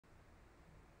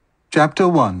Chapter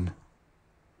 1.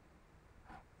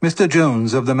 Mr.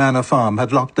 Jones of the Manor Farm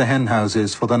had locked the hen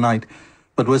houses for the night,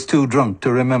 but was too drunk to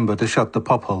remember to shut the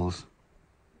pop-holes.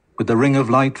 With the ring of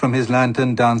light from his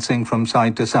lantern dancing from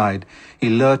side to side, he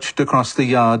lurched across the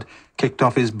yard, kicked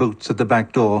off his boots at the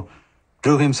back door,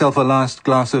 drew himself a last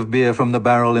glass of beer from the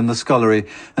barrel in the scullery,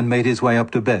 and made his way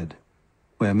up to bed,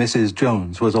 where Mrs.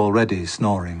 Jones was already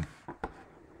snoring.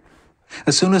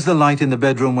 As soon as the light in the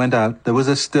bedroom went out, there was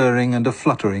a stirring and a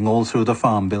fluttering all through the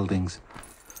farm buildings.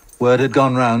 Word had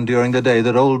gone round during the day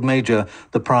that old Major,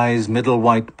 the prize middle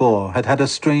white boar, had had a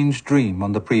strange dream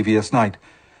on the previous night,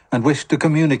 and wished to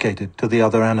communicate it to the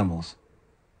other animals.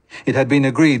 It had been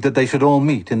agreed that they should all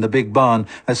meet in the big barn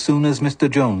as soon as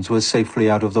Mr. Jones was safely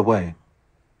out of the way.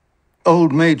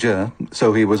 Old Major,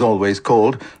 so he was always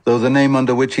called, though the name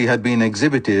under which he had been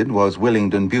exhibited was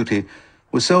Willingdon Beauty,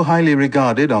 was so highly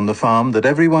regarded on the farm that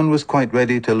everyone was quite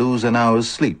ready to lose an hour's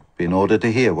sleep in order to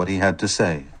hear what he had to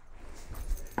say.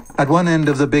 At one end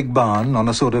of the big barn, on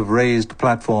a sort of raised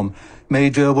platform,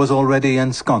 Major was already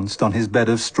ensconced on his bed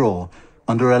of straw,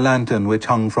 under a lantern which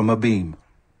hung from a beam.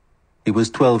 He was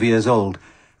 12 years old,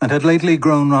 and had lately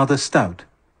grown rather stout,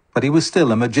 but he was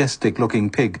still a majestic-looking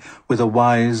pig, with a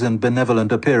wise and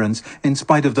benevolent appearance, in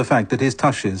spite of the fact that his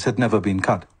tushes had never been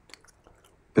cut.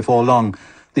 Before long,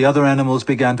 the other animals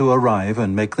began to arrive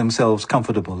and make themselves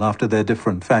comfortable after their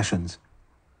different fashions.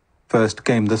 First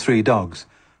came the 3 dogs,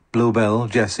 Bluebell,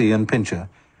 Jessie, and Pincher,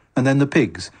 and then the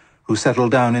pigs, who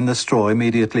settled down in the straw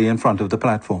immediately in front of the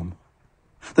platform.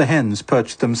 The hens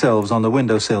perched themselves on the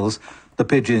windowsills, the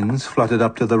pigeons fluttered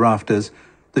up to the rafters,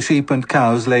 the sheep and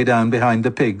cows lay down behind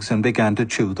the pigs and began to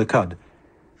chew the cud.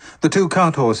 The 2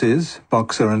 cart horses,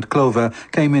 Boxer and Clover,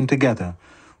 came in together,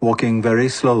 walking very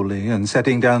slowly and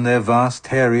setting down their vast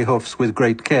hairy hoofs with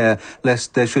great care,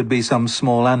 lest there should be some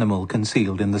small animal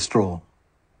concealed in the straw.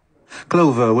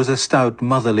 Clover was a stout,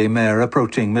 motherly mare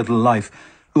approaching middle life,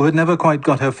 who had never quite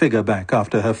got her figure back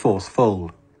after her 4th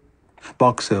foal.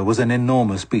 Boxer was an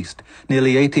enormous beast,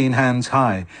 nearly 18 hands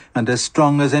high, and as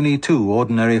strong as any 2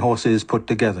 ordinary horses put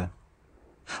together.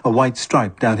 A white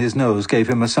stripe down his nose gave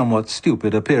him a somewhat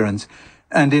stupid appearance,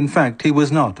 and in fact he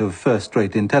was not of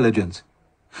first-rate intelligence.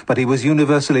 But he was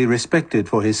universally respected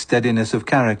for his steadiness of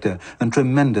character and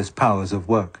tremendous powers of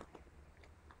work.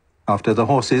 After the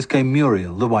horses came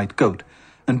Muriel, the white goat,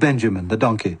 and Benjamin, the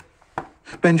donkey.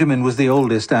 Benjamin was the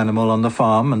oldest animal on the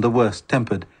farm and the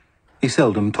worst-tempered. He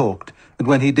seldom talked, and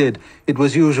when he did, it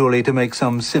was usually to make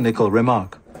some cynical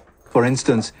remark. For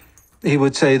instance, he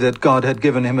would say that God had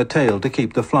given him a tail to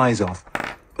keep the flies off,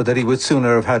 but that he would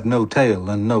sooner have had no tail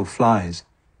and no flies.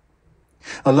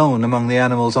 Alone among the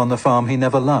animals on the farm, he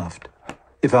never laughed.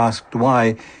 If asked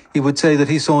why, he would say that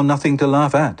he saw nothing to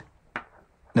laugh at.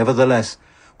 Nevertheless,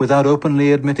 without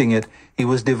openly admitting it, he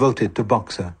was devoted to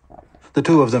Boxer. The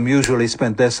 2 of them usually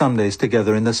spent their Sundays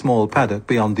together in the small paddock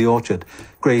beyond the orchard,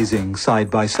 grazing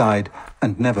side by side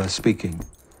and never speaking.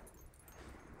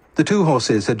 The 2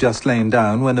 horses had just lain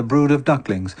down when a brood of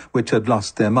ducklings, which had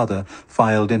lost their mother,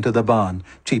 filed into the barn,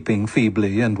 cheeping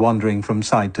feebly and wandering from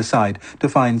side to side to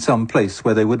find some place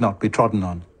where they would not be trodden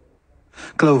on.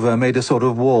 Clover made a sort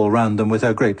of wall round them with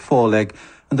her great foreleg,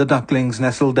 and the ducklings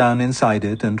nestled down inside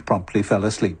it and promptly fell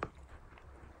asleep.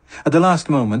 At the last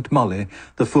moment, Molly,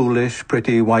 the foolish,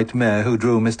 pretty white mare who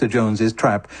drew Mr. Jones's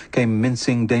trap, came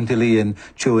mincing daintily in,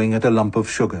 chewing at a lump of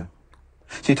sugar.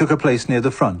 She took a place near the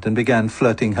front and began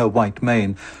flirting her white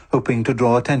mane, hoping to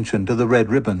draw attention to the red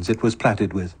ribbons it was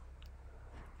plaited with.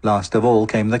 Last of all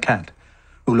came the cat,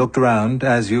 who looked round,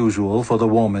 as usual, for the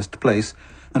warmest place,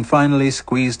 and finally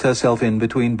squeezed herself in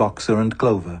between Boxer and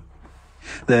Clover.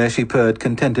 There she purred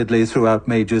contentedly throughout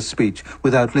Major's speech,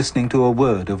 without listening to a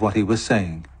word of what he was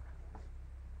saying.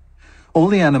 All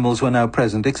the animals were now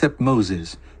present except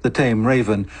Moses, the tame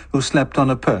raven, who slept on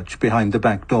a perch behind the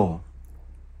back door.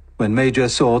 When Major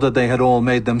saw that they had all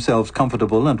made themselves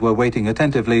comfortable and were waiting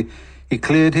attentively, he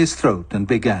cleared his throat and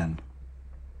began.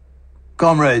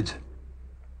 "Comrades,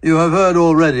 you have heard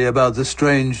already about the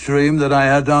strange dream that I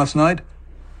had last night,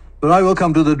 but I will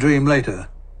come to the dream later.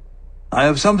 I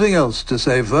have something else to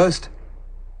say first.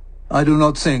 I do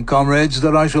not think, comrades,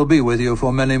 that I shall be with you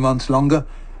for many months longer,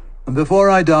 and before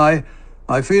I die,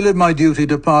 I feel it my duty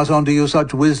to pass on to you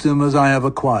such wisdom as I have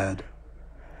acquired.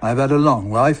 I have had a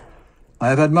long life. I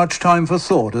have had much time for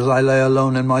thought as I lay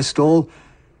alone in my stall,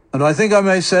 and I think I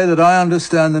may say that I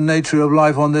understand the nature of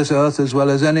life on this earth as well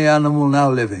as any animal now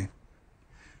living.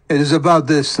 It is about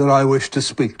this that I wish to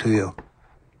speak to you.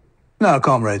 Now,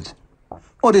 comrades,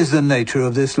 what is the nature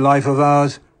of this life of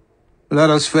ours?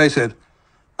 Let us face it,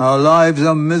 our lives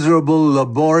are miserable,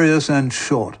 laborious, and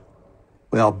short.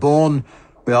 We are born,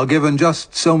 We are given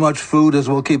just so much food as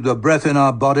will keep the breath in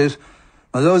our bodies,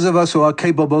 and those of us who are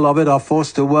capable of it are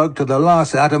forced to work to the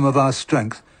last atom of our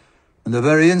strength. And the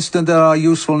very instant that our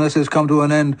usefulness has come to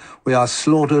an end, we are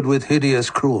slaughtered with hideous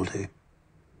cruelty.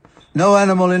 No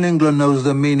animal in England knows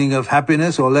the meaning of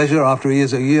happiness or leisure after he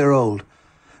is a year old.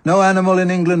 No animal in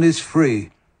England is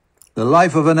free. The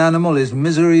life of an animal is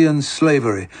misery and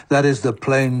slavery. That is the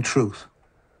plain truth.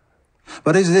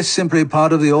 But is this simply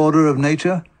part of the order of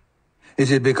nature?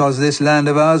 Is it because this land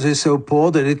of ours is so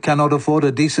poor that it cannot afford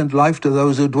a decent life to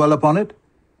those who dwell upon it?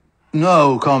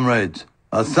 No, comrades.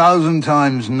 1,000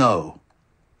 times no.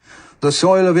 The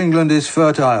soil of England is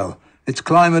fertile. Its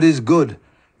climate is good.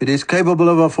 It is capable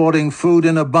of affording food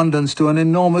in abundance to an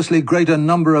enormously greater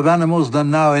number of animals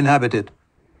than now inhabit it.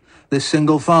 This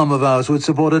single farm of ours would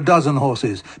support 12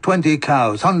 horses, 20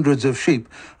 cows, hundreds of sheep,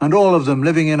 and all of them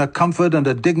living in a comfort and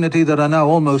a dignity that are now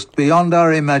almost beyond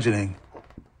our imagining.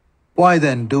 Why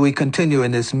then do we continue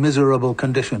in this miserable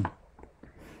condition?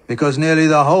 Because nearly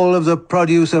the whole of the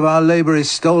produce of our labor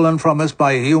is stolen from us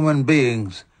by human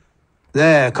beings.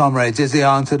 There, comrades, is the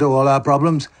answer to all our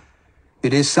problems.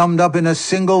 It is summed up in a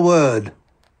single word: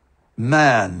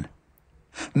 man.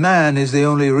 Man is the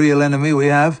only real enemy we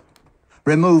have.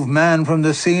 Remove man from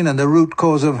the scene and the root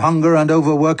cause of hunger and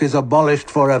overwork is abolished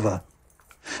forever.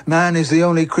 Man is the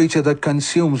only creature that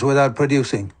consumes without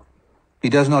producing. He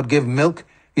does not give milk,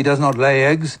 he does not lay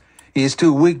eggs, he is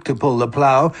too weak to pull the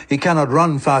plough, he cannot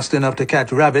run fast enough to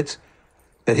catch rabbits.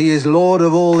 But he is lord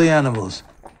of all the animals.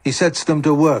 He sets them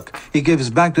to work. He gives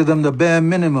back to them the bare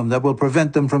minimum that will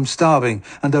prevent them from starving,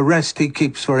 and the rest he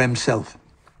keeps for himself.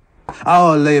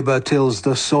 Our labor tills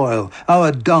the soil,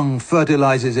 our dung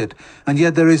fertilizes it, and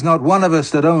yet there is not one of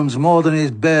us that owns more than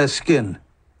his bare skin.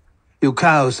 You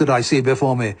cows that I see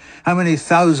before me, how many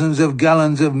thousands of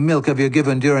gallons of milk have you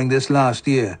given during this last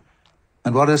year?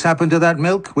 And what has happened to that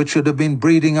milk, which should have been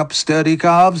breeding up sturdy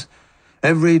calves?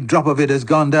 Every drop of it has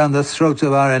gone down the throats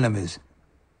of our enemies.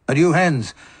 And you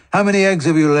hens, how many eggs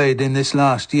have you laid in this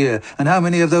last year, and how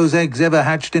many of those eggs ever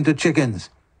hatched into chickens?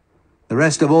 The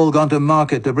rest have all gone to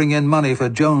market to bring in money for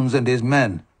Jones and his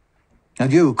men.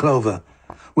 And you, Clover,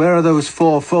 where are those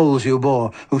 4 foals you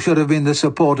bore, who should have been the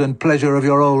support and pleasure of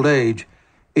your old age?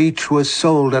 Each was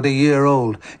sold at a year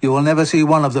old. You will never see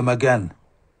one of them again.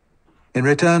 In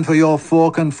return for your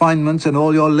 4 confinements and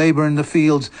all your labor in the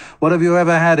fields, what have you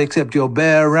ever had except your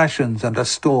bare rations and a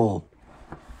stall?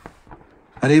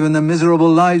 And even the miserable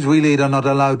lives we lead are not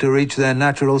allowed to reach their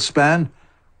natural span.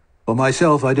 For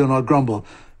myself, I do not grumble,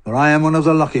 for I am one of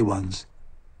the lucky ones.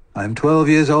 I am 12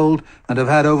 years old and have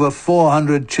had over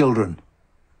 400 children.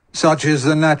 Such is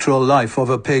the natural life of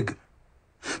a pig.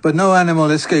 But no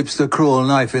animal escapes the cruel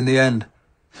knife in the end.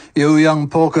 You young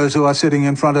porkers who are sitting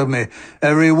in front of me,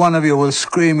 every one of you will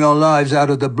scream your lives out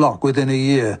of the block within a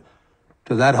year.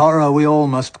 To that horror we all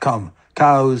must come.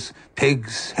 Cows,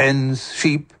 pigs, hens,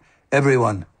 sheep,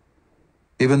 everyone.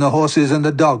 Even the horses and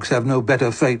the dogs have no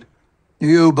better fate.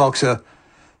 You, Boxer,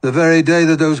 the very day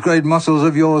that those great muscles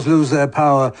of yours lose their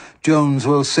power, Jones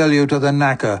will sell you to the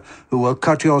knacker, who will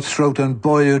cut your throat and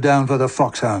boil you down for the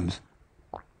foxhounds.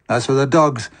 As for the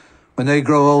dogs, when they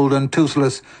grow old and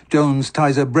toothless, Jones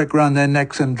ties a brick round their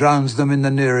necks and drowns them in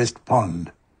the nearest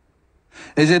pond.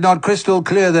 Is it not crystal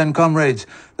clear then, comrades,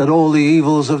 that all the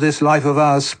evils of this life of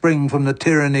ours spring from the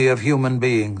tyranny of human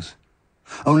beings?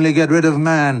 Only get rid of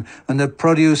man, and the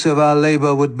produce of our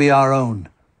labor would be our own.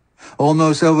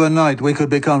 Almost overnight we could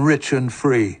become rich and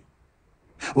free.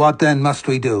 What then must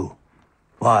we do?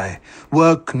 Why,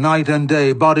 work night and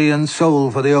day, body and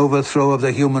soul, for the overthrow of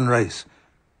the human race.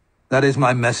 That is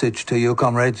my message to you,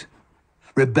 comrades.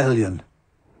 Rebellion.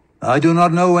 I do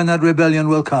not know when that rebellion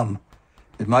will come.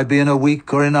 It might be in a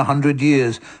week or in 100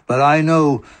 years, but I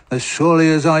know, as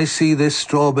surely as I see this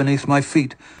straw beneath my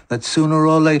feet, that sooner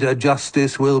or later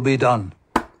justice will be done.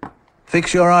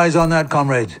 Fix your eyes on that,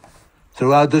 comrades,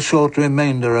 throughout the short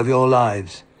remainder of your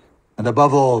lives. And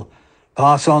above all,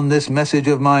 pass on this message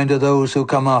of mine to those who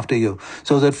come after you,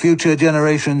 so that future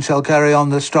generations shall carry on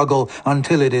the struggle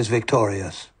until it is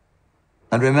victorious.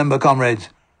 And remember, comrades,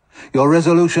 your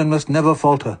resolution must never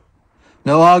falter.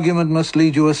 No argument must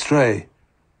lead you astray.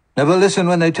 Never listen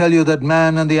when they tell you that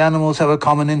man and the animals have a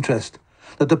common interest,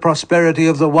 that the prosperity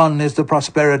of the one is the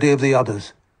prosperity of the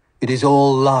others. It is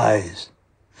all lies.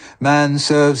 Man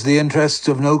serves the interests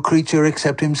of no creature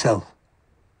except himself.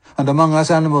 And among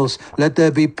us animals, let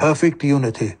there be perfect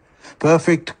unity,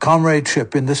 perfect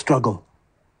comradeship in the struggle.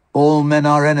 All men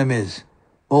are enemies.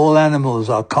 All animals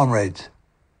are comrades.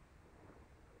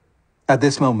 At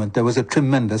this moment there was a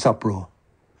tremendous uproar.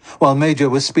 While Major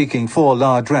was speaking, 4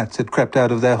 large rats had crept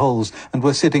out of their holes and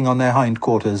were sitting on their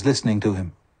hindquarters listening to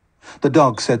him. The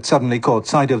dogs had suddenly caught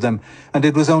sight of them, and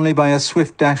it was only by a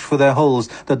swift dash for their holes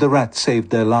that the rats saved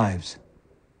their lives.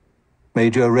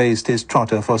 Major raised his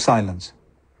trotter for silence.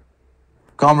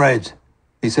 "Comrades,"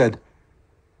 he said,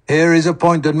 "here is a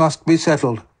point that must be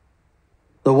settled.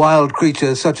 The wild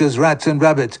creatures, such as rats and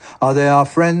rabbits, are they our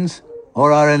friends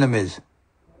or our enemies?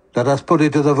 Let us put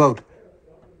it to the vote.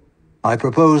 I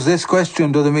propose this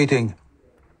question to the meeting.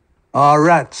 Are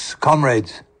rats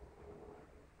comrades?"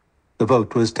 The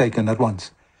vote was taken at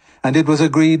once, and it was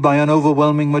agreed by an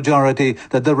overwhelming majority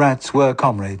that the rats were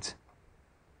comrades.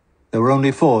 There were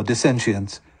only 4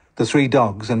 dissentients, the 3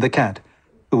 dogs and the cat,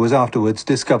 who was afterwards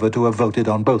discovered to have voted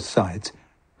on both sides.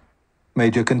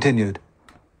 Major continued,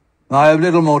 "I have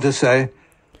little more to say.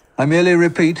 I merely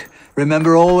repeat,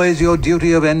 remember always your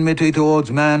duty of enmity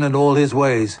towards man and all his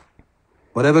ways.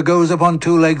 Whatever goes upon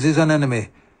 2 legs is an enemy.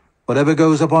 Whatever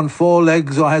goes upon 4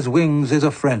 legs or has wings is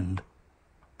a friend.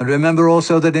 And remember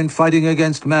also that in fighting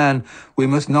against man, we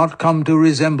must not come to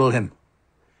resemble him.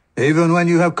 Even when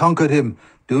you have conquered him,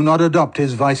 do not adopt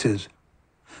his vices.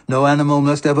 No animal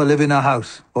must ever live in a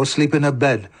house, or sleep in a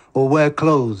bed, or wear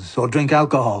clothes, or drink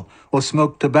alcohol, or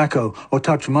smoke tobacco, or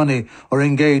touch money, or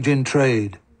engage in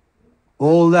trade.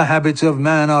 All the habits of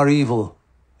man are evil,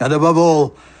 and above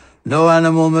all, no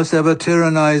animal must ever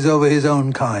tyrannize over his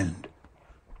own kind.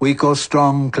 Weak or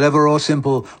strong, clever or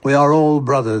simple, we are all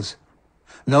brothers.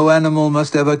 No animal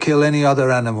must ever kill any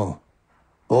other animal.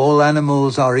 All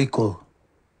animals are equal.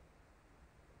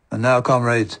 And now,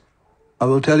 comrades, I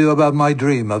will tell you about my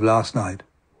dream of last night.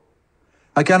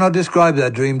 I cannot describe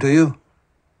that dream to you.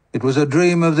 It was a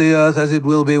dream of the earth as it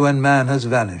will be when man has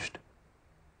vanished.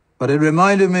 But it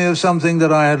reminded me of something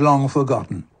that I had long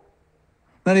forgotten.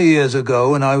 Many years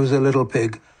ago, when I was a little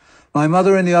pig, my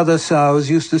mother and the other sows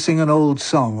used to sing an old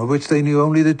song of which they knew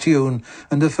only the tune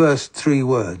and the first 3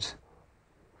 words.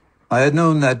 I had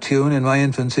known that tune in my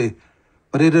infancy,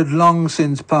 but it had long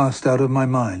since passed out of my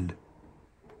mind.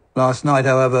 Last night,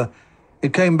 however,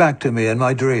 it came back to me in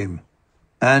my dream,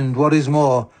 and, what is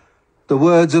more, the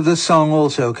words of the song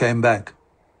also came back.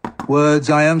 Words,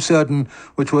 I am certain,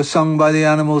 which were sung by the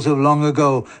animals of long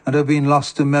ago and have been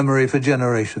lost to memory for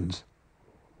generations.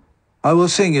 I will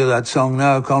sing you that song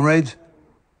now, comrades.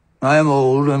 I am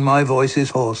old and my voice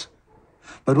is hoarse,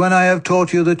 but when I have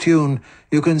taught you the tune,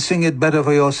 you can sing it better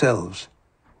for yourselves.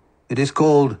 It is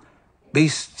called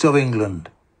Beasts of England.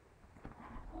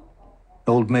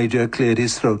 Old Major cleared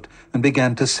his throat and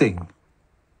began to sing.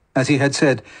 As he had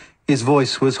said, his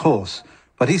voice was hoarse,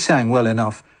 but he sang well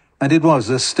enough, and it was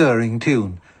a stirring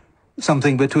tune,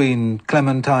 something between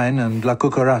Clementine and La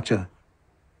Cucaracha.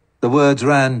 The words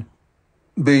ran,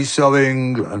 "Beasts of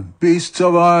England, beasts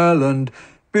of Ireland,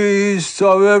 beasts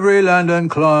of every land and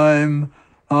clime,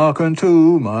 hearken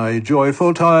to my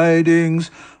joyful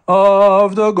tidings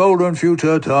of the golden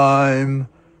future time.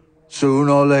 Soon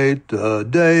or late the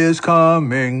day is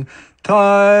coming,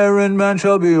 tyrant man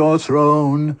shall be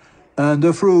o'erthrown, and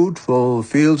the fruitful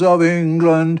fields of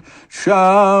England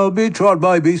shall be trod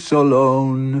by beasts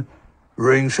alone.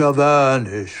 Rings shall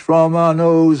vanish from our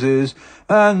noses,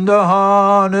 and the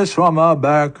harness from our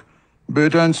back.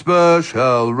 Bit and spur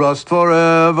shall rust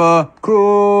forever,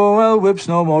 cruel whips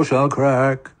no more shall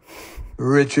crack.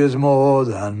 Riches more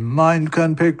than mind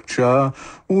can picture,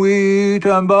 wheat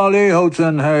and barley, oats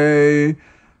and hay,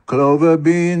 clover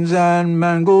beans and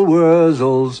mangel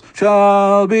wurzels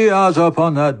shall be ours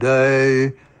upon that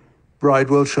day.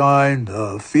 Bright will shine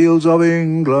the fields of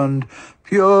England,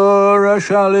 purer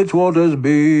shall its waters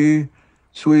be,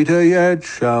 sweeter yet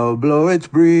shall blow its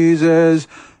breezes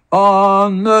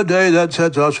on the day that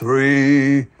sets us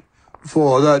free.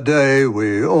 For that day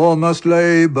we all must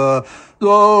labour,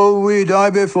 though we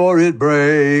die before it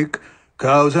break.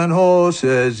 Cows and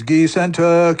horses, geese and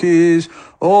turkeys,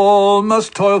 all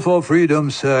must toil for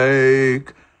freedom's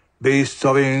sake. Beasts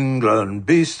of England,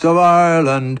 beasts of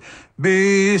Ireland,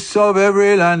 beasts of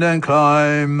every land and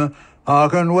clime,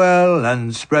 hearken well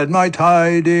and spread my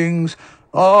tidings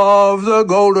of the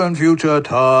golden future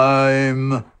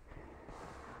time."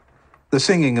 The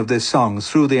singing of this song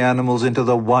threw the animals into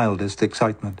the wildest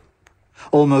excitement.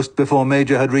 Almost before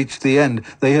Major had reached the end,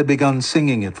 they had begun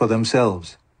singing it for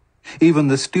themselves. Even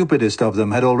the stupidest of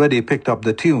them had already picked up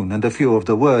the tune and a few of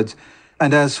the words,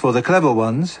 and as for the clever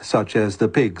ones, such as the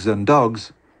pigs and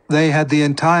dogs, they had the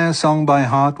entire song by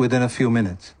heart within a few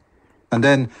minutes. And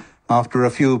then, after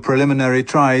a few preliminary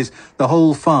tries, the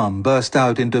whole farm burst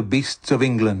out into Beasts of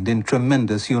England in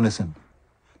tremendous unison.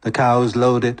 The cows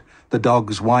lowed it, the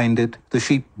dogs whined it, the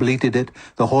sheep bleated it,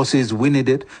 the horses whinnied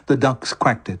it, the ducks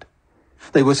quacked it.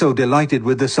 They were so delighted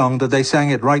with the song that they sang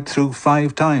it right through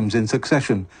 5 times in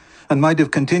succession, and might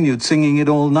have continued singing it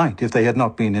all night if they had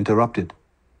not been interrupted.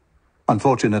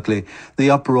 Unfortunately, the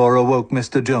uproar awoke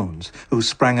Mr. Jones, who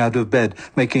sprang out of bed,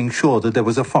 making sure that there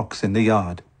was a fox in the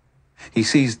yard. He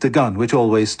seized the gun which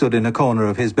always stood in a corner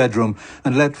of his bedroom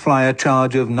and let fly a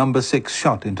charge of No. 6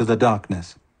 shot into the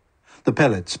darkness. The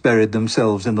pellets buried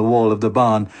themselves in the wall of the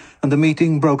barn, and the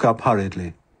meeting broke up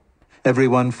hurriedly.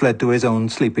 Everyone fled to his own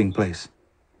sleeping place.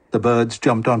 The birds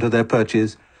jumped onto their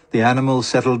perches, the animals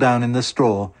settled down in the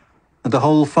straw, and the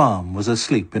whole farm was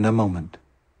asleep in a moment.